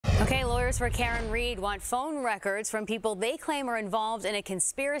Okay, lawyers for Karen Reed want phone records from people they claim are involved in a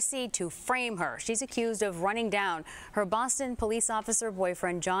conspiracy to frame her. She's accused of running down her Boston police officer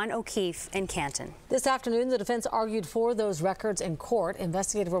boyfriend, John O'Keefe, in Canton. This afternoon, the defense argued for those records in court.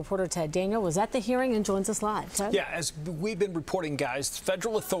 Investigative reporter Ted Daniel was at the hearing and joins us live. Ted? Yeah, as we've been reporting, guys,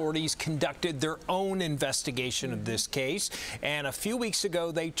 federal authorities conducted their own investigation of this case, and a few weeks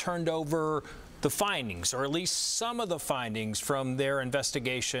ago they turned over the findings, or at least some of the findings from their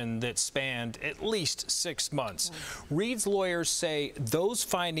investigation that spanned at least 6 months. Reed's lawyers say those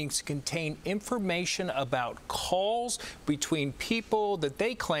findings contain information about calls between people that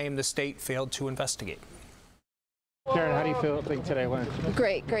they claim the state failed to investigate. Karen, how do you think today went?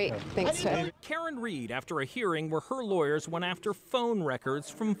 Great. Thanks, Ted. Karen Reed, after a hearing where her lawyers went after phone records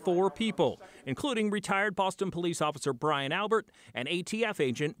from 4 people, including retired Boston police officer Brian Albert and ATF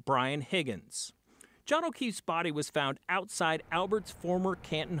agent Brian Higgins. John O'Keefe's body was found outside Albert's former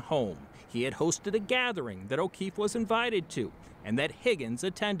Canton home. He had hosted a gathering that O'Keefe was invited to and that Higgins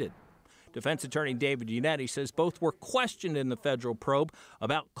attended. Defense attorney David Unetti says both were questioned in the federal probe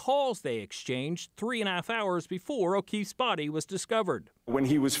about calls they exchanged 3.5 hours before O'Keefe's body was discovered. When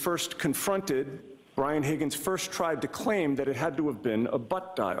he was first confronted, Brian Higgins first tried to claim that it had to have been a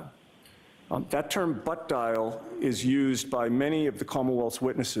butt dial. That term butt dial is used by many of the Commonwealth's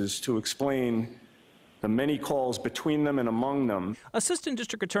witnesses to explain the many calls between them and among them. Assistant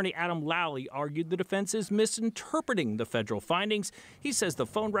District Attorney Adam Lally argued the defense is misinterpreting the federal findings. He says the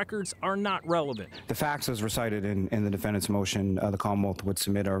phone records are not relevant. The facts as recited in the defendant's motion the Commonwealth would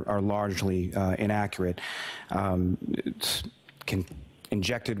submit are largely inaccurate. It's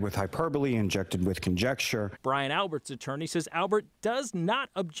injected with hyperbole, injected with conjecture. Brian Albert's attorney says Albert does not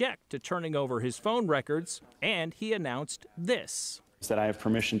object to turning over his phone records, and he announced this. That I have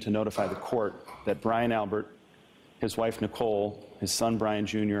permission to notify the court that Brian Albert, his wife Nicole, his son Brian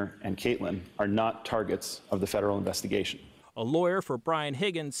Jr., and Caitlin are not targets of the federal investigation. A lawyer for Brian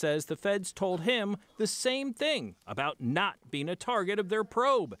Higgins says the feds told him the same thing about not being a target of their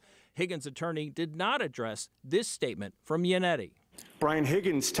probe. Higgins' attorney did not address this statement from Unetti. Brian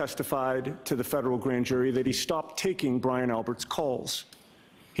Higgins testified to the federal grand jury that he stopped taking Brian Albert's calls.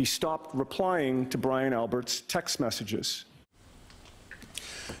 He stopped replying to Brian Albert's text messages.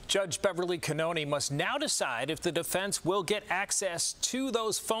 Judge Beverly Canoni must now decide if the defense will get access to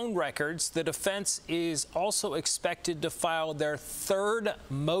those phone records. The defense is also expected to file their 3rd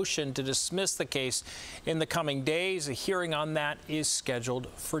motion to dismiss the case in the coming days. A hearing on that is scheduled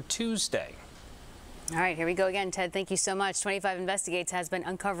for Tuesday. All right, here we go again, Ted. Thank you so much. 25 Investigates has been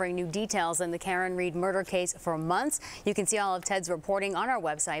uncovering new details in the Karen Reed murder case for months. You can see all of Ted's reporting on our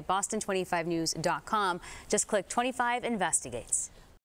website, boston25news.com. Just click 25 Investigates.